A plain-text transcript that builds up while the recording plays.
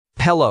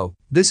Hello,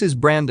 this is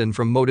Brandon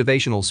from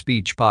Motivational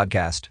Speech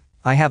Podcast.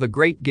 I have a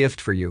great gift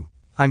for you.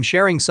 I'm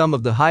sharing some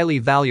of the highly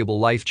valuable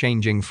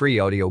life-changing free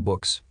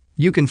audiobooks.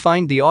 You can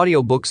find the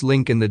audiobooks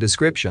link in the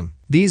description.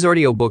 These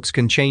audiobooks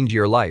can change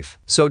your life,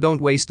 so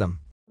don't waste them.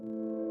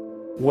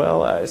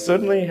 Well, I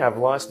certainly have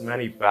lost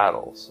many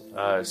battles.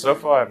 So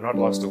far I've not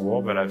lost a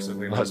war, but I've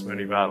certainly lost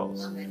many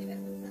battles.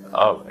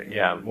 Oh,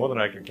 yeah, more than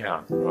I can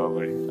count,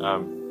 probably.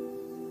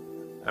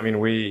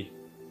 We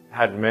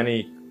had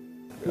many,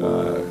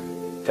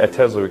 at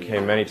Tesla we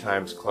came many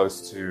times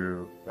close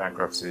to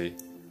bankruptcy.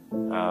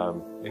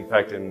 In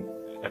fact,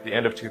 at the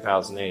end of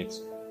 2008,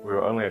 we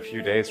were only a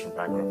few days from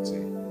bankruptcy.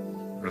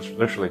 It was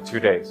literally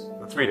 2 days,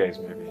 or 3 days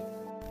maybe.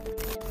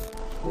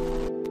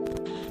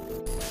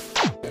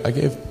 I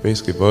gave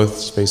basically both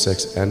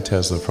SpaceX and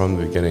Tesla from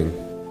the beginning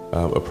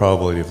a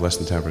probability of less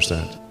than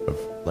 10% of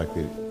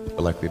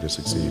likely to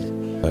succeed.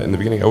 In the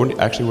beginning, I wouldn't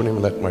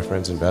even let my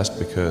friends invest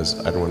because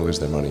I don't want to lose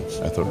their money.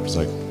 I thought it was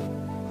like,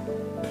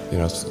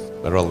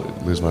 I'd rather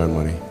lose my own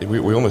money.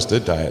 We almost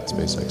did die at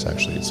SpaceX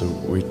actually. So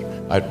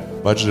I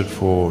budgeted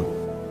for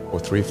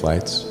 3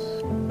 flights.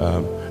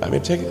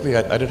 Technically,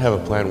 I did have a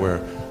plan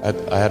where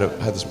I had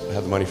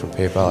the money from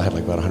PayPal. I had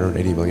like about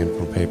 180 million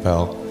from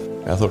PayPal.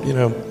 And I thought,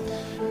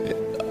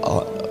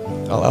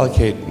 I'll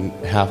allocate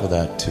half of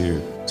that to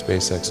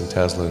SpaceX and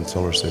Tesla and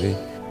Solar City,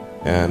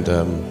 and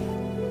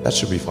that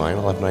should be fine.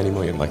 I'll have 90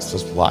 million, like it's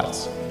just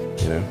lots,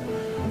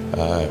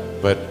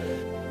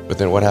 But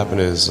then what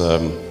happened is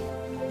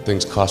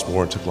things cost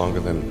more and took longer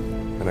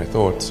than I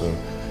thought. So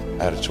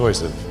I had a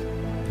choice of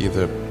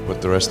either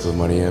put the rest of the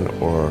money in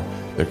or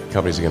the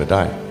companies are going to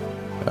die.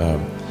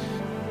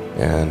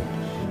 And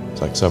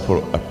it's like, so I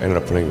ended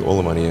up putting all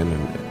the money in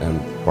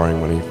and borrowing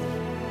money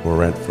for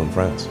rent from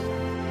friends.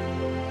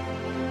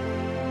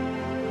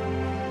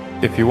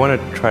 If you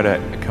want to try to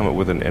come up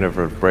with an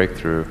innovative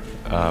breakthrough,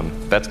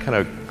 that's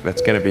going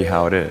to be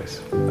how it is.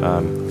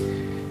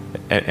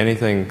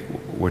 Anything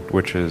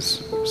which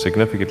is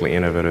significantly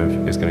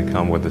innovative is going to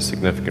come with a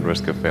significant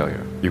risk of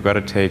failure. You've got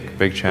to take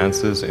big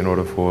chances in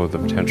order for the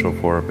potential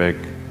for a big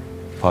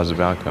positive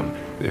outcome.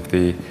 If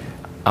the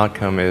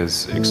outcome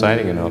is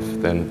exciting enough,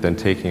 then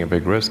taking a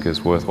big risk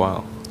is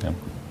worthwhile. Yeah.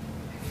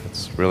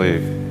 That's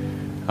really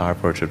how I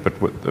approach it.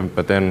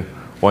 But then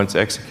once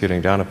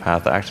executing down a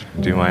path, I actually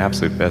do my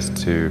absolute best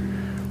to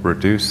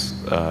reduce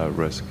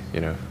risk,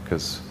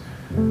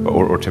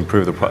 or to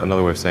improve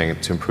another way of saying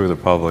it, to improve the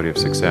probability of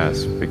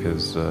success.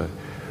 Because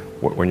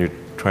when you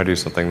try to do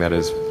something that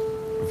is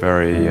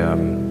very,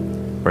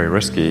 very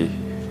risky,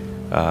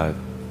 that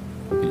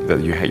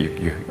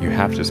you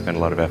have to spend a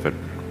lot of effort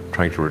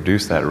trying to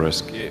reduce that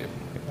risk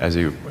as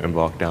you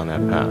embark down that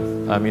path.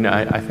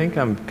 I think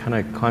I'm kind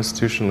of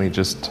constitutionally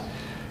just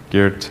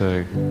geared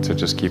to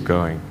just keep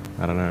going.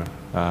 I don't know.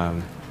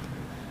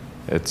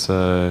 It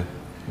don't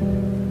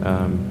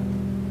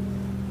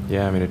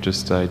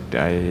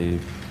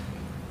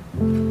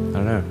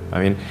know.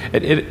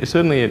 It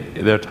certainly,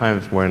 there are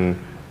times when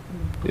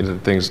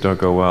things don't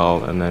go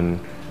well, and then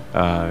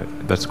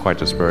that's quite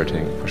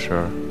dispiriting for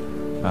sure.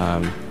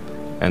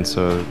 And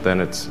so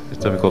then it's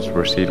difficult to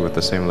proceed with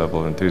the same level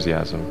of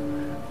enthusiasm.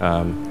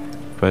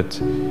 But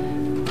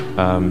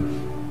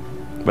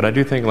I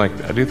do think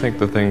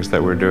the things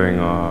that we're doing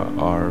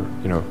are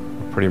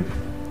pretty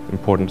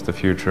important to the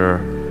future.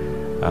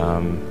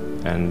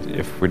 And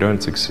if we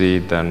don't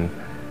succeed, then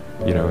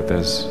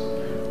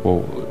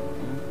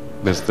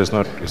it's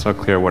not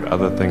clear what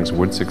other things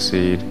would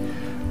succeed.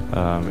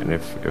 And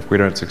if we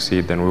don't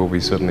succeed, then we will be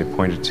certainly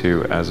pointed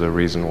to as a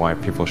reason why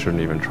people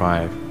shouldn't even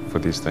try for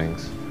these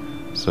things.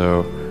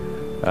 So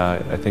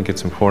I think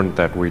it's important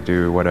that we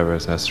do whatever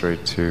is necessary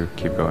to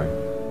keep going.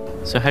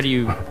 So how do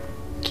you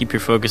keep your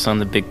focus on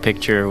the big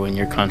picture when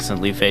you're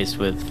constantly faced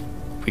with,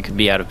 we could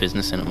be out of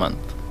business in a month?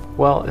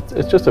 Well,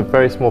 it's just a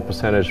very small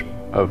percentage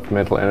of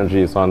mental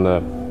energy is on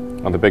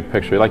the big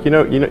picture. Like you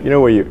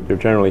know where you're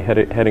generally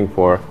heading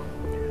for,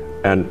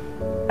 and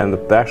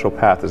the actual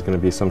path is going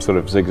to be some sort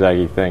of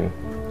zigzaggy thing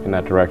in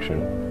that direction.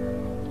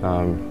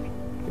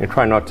 You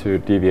try not to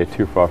deviate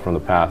too far from the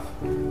path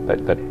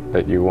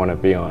that you want to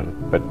be on,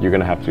 but you're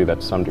going to have to do that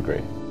to some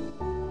degree.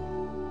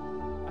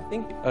 I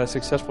think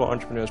successful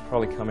entrepreneurs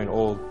probably come in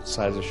all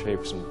sizes,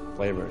 shapes, and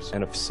flavors.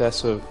 An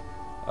obsessive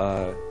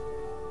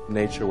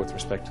nature with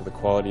respect to the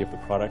quality of the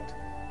product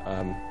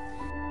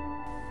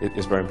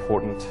is very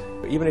important.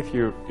 Even if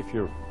you're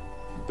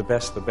the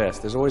best,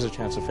 there's always a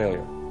chance of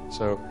failure.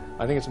 So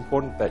I think it's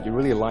important that you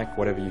really like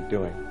whatever you're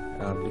doing.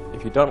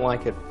 If you don't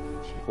like it,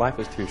 life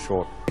is too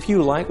short. If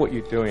you like what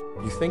you're doing,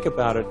 you think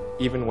about it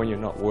even when you're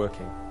not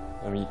working.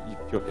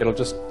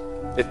 It's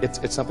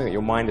something that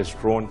your mind is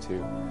drawn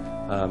to.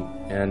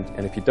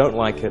 And if you don't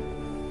like it,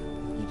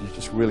 you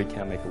just really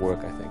can't make it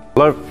work, I think. A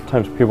lot of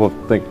times people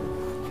think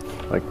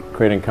like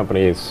creating a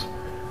company is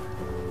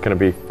going to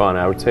be fun.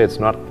 I would say it's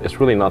not. It's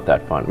really not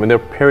that fun. There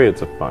are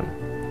periods of fun,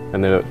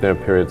 and there are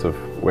periods of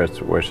where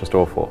it's just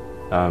awful.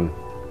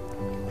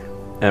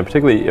 And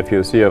particularly if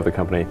you're the CEO of the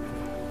company,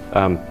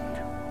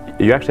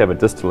 you actually have a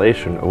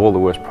distillation of all the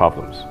worst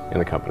problems in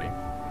the company.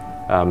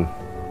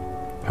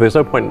 There's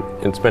no point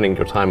in spending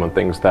your time on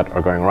things that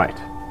are going right.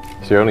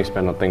 So you only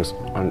spend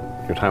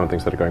your time on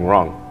things that are going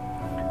wrong.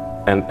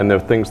 And there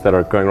are things that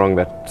are going wrong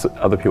that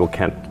other people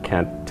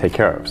can't take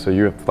care of. So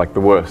you have like the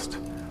worst.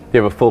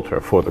 You have a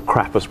filter for the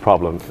crappiest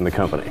problem in the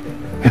company.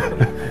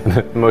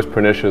 The most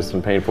pernicious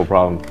and painful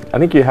problem. I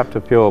think you have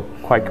to feel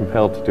quite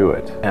compelled to do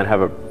it and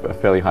have a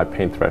fairly high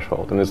pain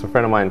threshold. And there's a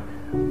friend of mine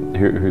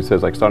who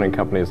says like starting a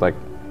company is like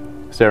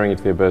staring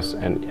into the abyss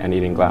and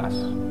eating glass.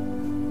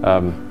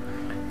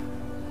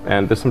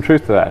 And there's some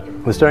truth to that.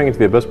 The staring into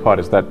the abyss part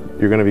is that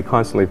you're going to be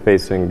constantly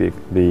facing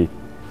the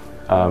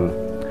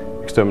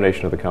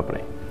extermination of the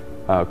company.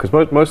 Because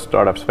most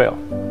startups fail.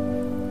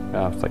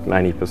 It's like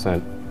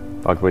 90%,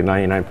 arguably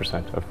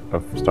 99%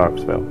 of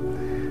startups fail.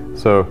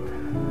 So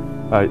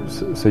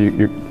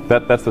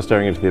that's the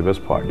staring into the abyss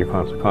part. You're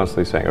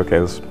constantly saying, okay,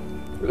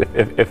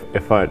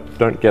 if I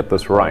don't get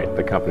this right,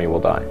 the company will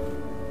die.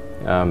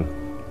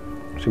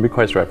 It can be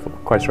quite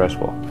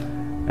stressful.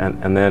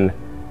 And then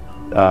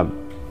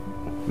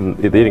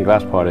the eating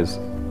glass part is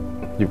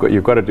you've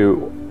got to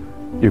do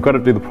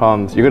the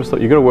problems. You've got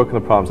to work on the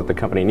problems that the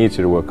company needs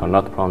you to work on,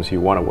 not the problems you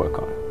want to work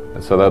on.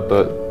 And so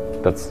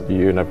that's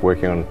you end up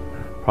working on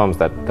problems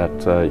that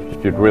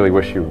you'd really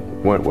wish you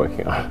weren't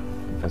working on.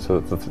 And so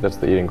that's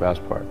the eating glass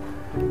part.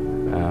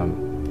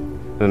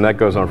 And that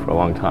goes on for a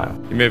long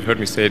time. You may have heard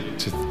me say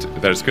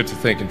that it's good to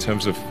think in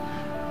terms of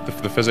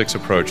the physics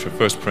approach of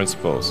first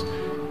principles,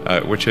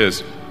 which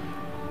is,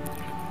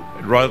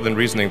 rather than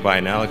reasoning by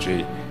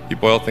analogy, you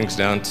boil things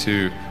down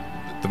to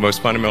the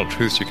most fundamental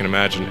truths you can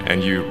imagine,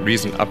 and you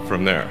reason up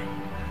from there.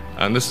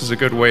 And this is a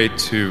good way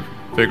to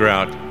figure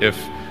out if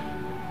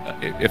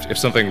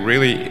something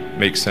really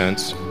makes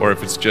sense, or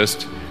if it's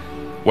just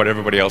what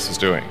everybody else is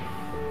doing.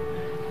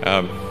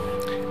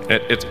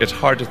 It's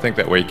hard to think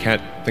that way. You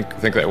can't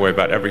think that way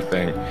about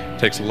everything. It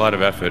takes a lot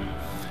of effort.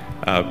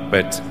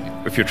 But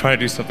if you're trying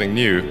to do something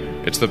new,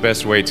 it's the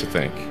best way to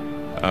think.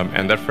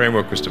 And that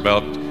framework was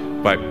developed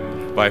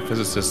by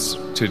physicists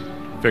to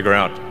figure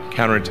out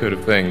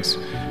counterintuitive things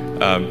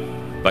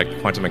like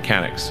quantum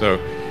mechanics. So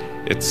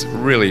it's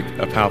really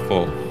a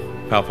powerful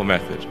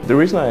method. The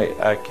reason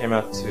I came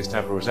out to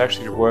Stanford was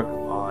actually to work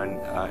on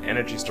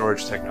energy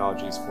storage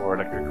technologies for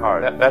electric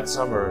cars. That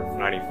summer of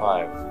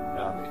 '95,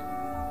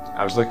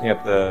 I was looking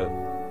at the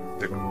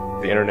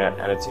internet,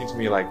 and it seemed to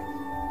me like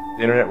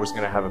the internet was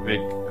going to have a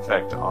big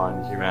effect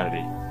on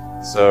humanity.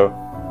 So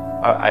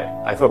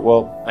I thought,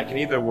 well, I can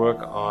either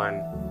work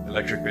on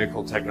electric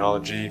vehicle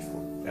technology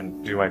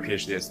and do my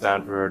PhD at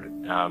Stanford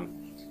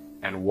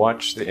and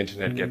watch the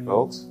internet get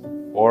built,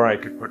 or I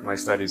could put my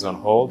studies on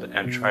hold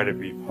and try to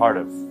be part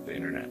of the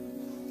internet.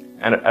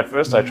 And at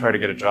first I tried to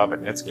get a job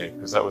at Netscape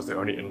because that was the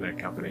only internet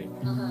company,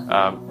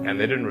 and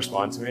they didn't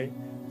respond to me.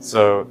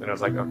 So then I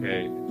was like,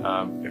 okay,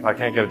 if I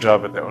can't get a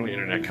job at the only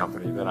internet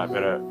company, then I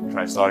better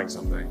try starting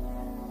something.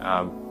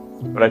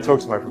 But I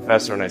talked to my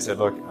professor and I said,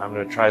 look, I'm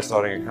going to try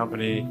starting a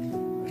company.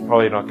 It's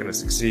probably not going to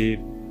succeed.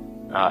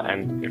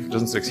 And if it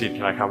doesn't succeed,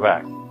 can I come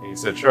back? And he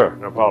said, sure,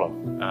 no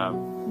problem.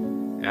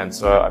 And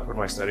so I put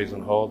my studies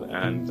on hold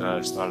and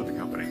started the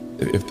company.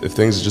 If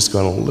things had just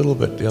gone a little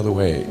bit the other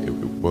way,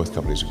 both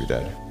companies would be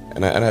dead.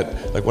 And I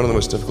had, like, one of the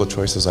most difficult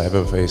choices I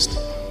ever faced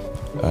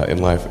in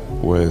life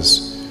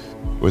was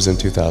in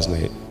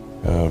 2008.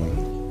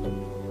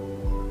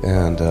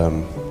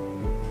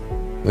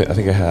 I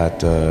think I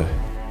had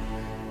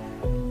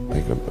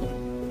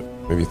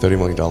maybe $30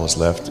 million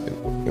left,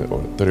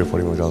 or $30 or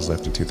 $40 million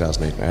left in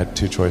 2008. And I had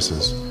two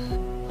choices.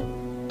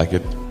 I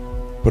could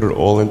put it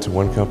all into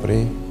one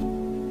company,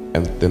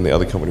 and then the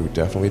other company would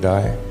definitely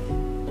die,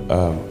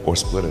 or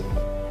split it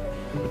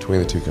between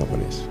the two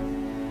companies.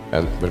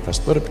 But if I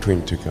split it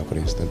between the two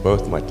companies, then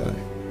both might die.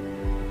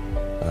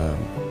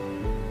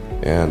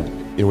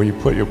 When you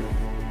put your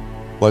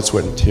blood,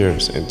 sweat, and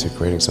tears into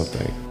creating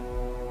something,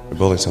 or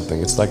building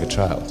something, it's like a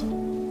child.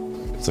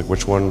 It's like,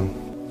 which one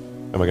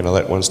am I going to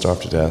let one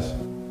starve to death?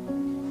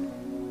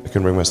 I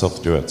couldn't bring myself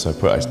to do it, so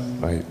I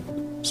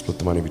split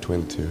the money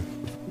between the two.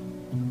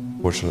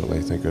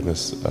 Fortunately, thank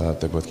goodness,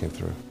 they both came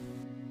through.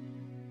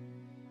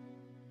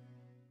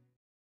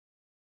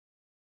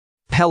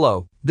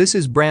 Hello, this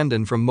is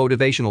Brandon from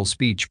Motivational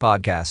Speech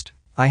Podcast.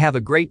 I have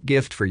a great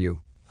gift for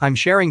you. I'm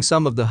sharing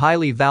some of the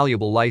highly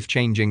valuable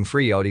life-changing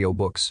free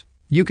audiobooks.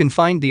 You can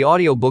find the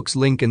audiobooks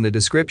link in the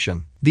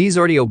description. These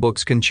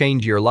audiobooks can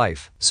change your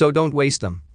life, so don't waste them.